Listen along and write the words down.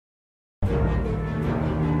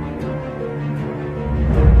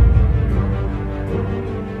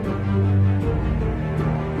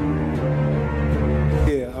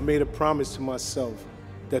made a promise to myself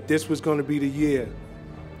that this was going to be the year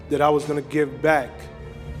that I was going to give back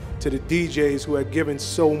to the DJs who had given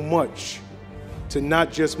so much to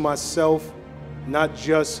not just myself, not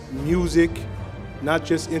just music, not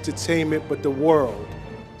just entertainment, but the world.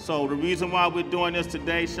 So the reason why we're doing this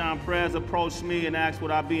today, Sean Prez approached me and asked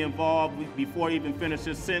would I be involved. Before he even finished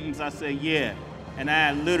his sentence, I said yeah. And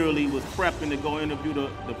I literally was prepping to go interview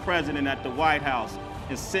the president at the White House.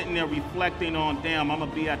 And sitting there reflecting on, damn, I'm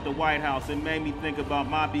gonna be at the White House. It made me think about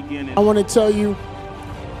my beginning. I want to tell you,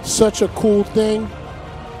 such a cool thing.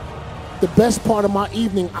 The best part of my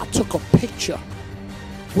evening, I took a picture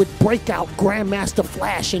with breakout Grandmaster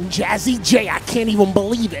Flash and Jazzy J. I can't even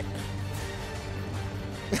believe it.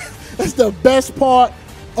 That's the best part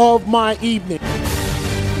of my evening.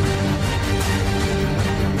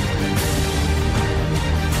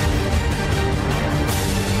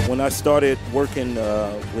 When I started working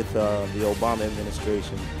with the Obama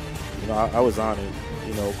administration, I was honored,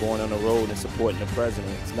 going on the road and supporting the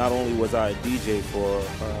president. Not only was I a DJ for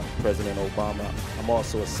President Obama, I'm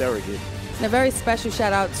also a surrogate. And a very special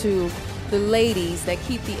shout out to the ladies that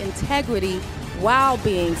keep the integrity while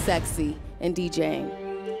being sexy and DJing.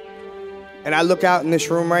 And I look out in this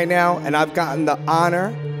room right now, and I've gotten the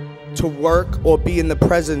honor to work or be in the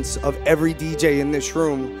presence of every DJ in this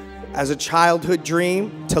room. As a childhood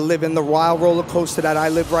dream, to live in the wild roller coaster that I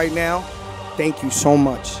live right now, thank you so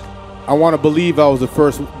much. I want to believe I was the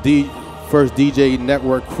first DJ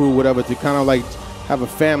network crew, whatever, to kind of like have a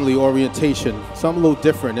family orientation, something a little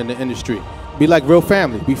different in the industry. Be like real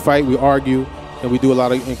family. We fight, we argue, and we do a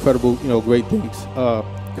lot of incredible, great things.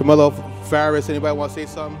 Camilo, Farris, anybody want to say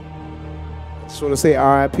something? Just want to say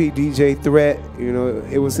R.I.P. DJ Threat.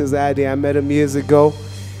 It was his idea. I met him years ago,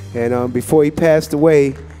 and before he passed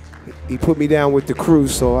away, he put me down with the crew,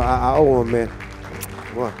 so I owe him, man.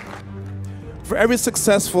 Wow. For every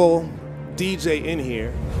successful DJ in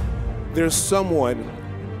here, there's someone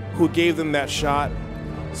who gave them that shot,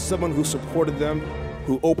 someone who supported them,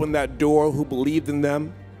 who opened that door, who believed in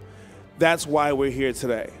them. That's why we're here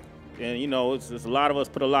today. And it's a lot of us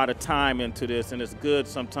put a lot of time into this, and it's good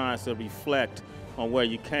sometimes to reflect on where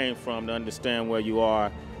you came from, to understand where you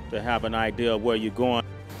are, to have an idea of where you're going.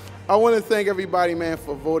 I want to thank everybody, man,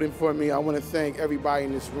 for voting for me. I want to thank everybody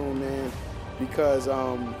in this room, man, because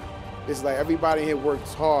it's like everybody here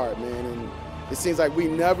works hard, man, and it seems like we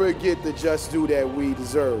never get the just due that we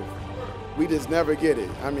deserve. We just never get it.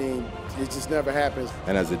 I mean, it just never happens.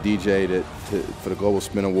 And as a DJ for the Global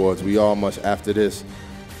Spin Awards, we all must, after this,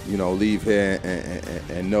 leave here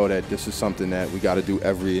and know that this is something that we got to do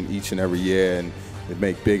each and every year and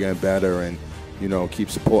make bigger and better, and keep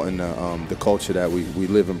supporting the culture that we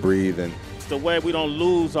live and breathe. And it's the way we don't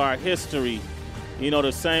lose our history.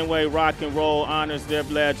 The same way rock and roll honors their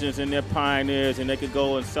legends and their pioneers, and they could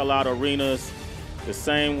go and sell out arenas. The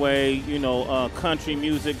same way, country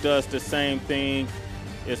music does the same thing.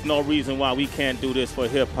 There's no reason why we can't do this for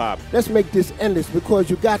hip-hop. Let's make this endless, because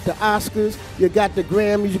you got the Oscars, you got the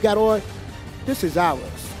Grammys, you got all. This is ours.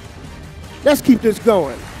 Let's keep this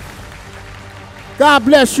going. God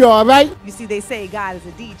bless you, all right? You see, they say God is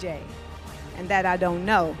a DJ, and that I don't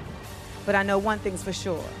know. But I know one thing's for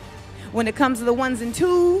sure. When it comes to the ones and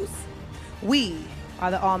twos, we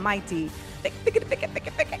are the almighty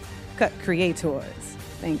cut creators.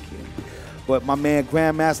 Thank you. But my man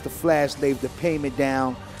Grandmaster Flash laid the payment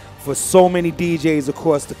down for so many DJs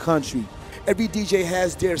across the country. Every DJ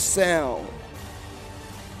has their sound.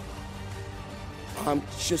 I'm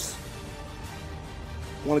just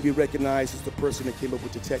want to be recognized as the person that came up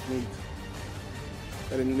with the technique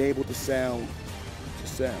that enabled the sound to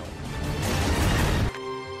sound.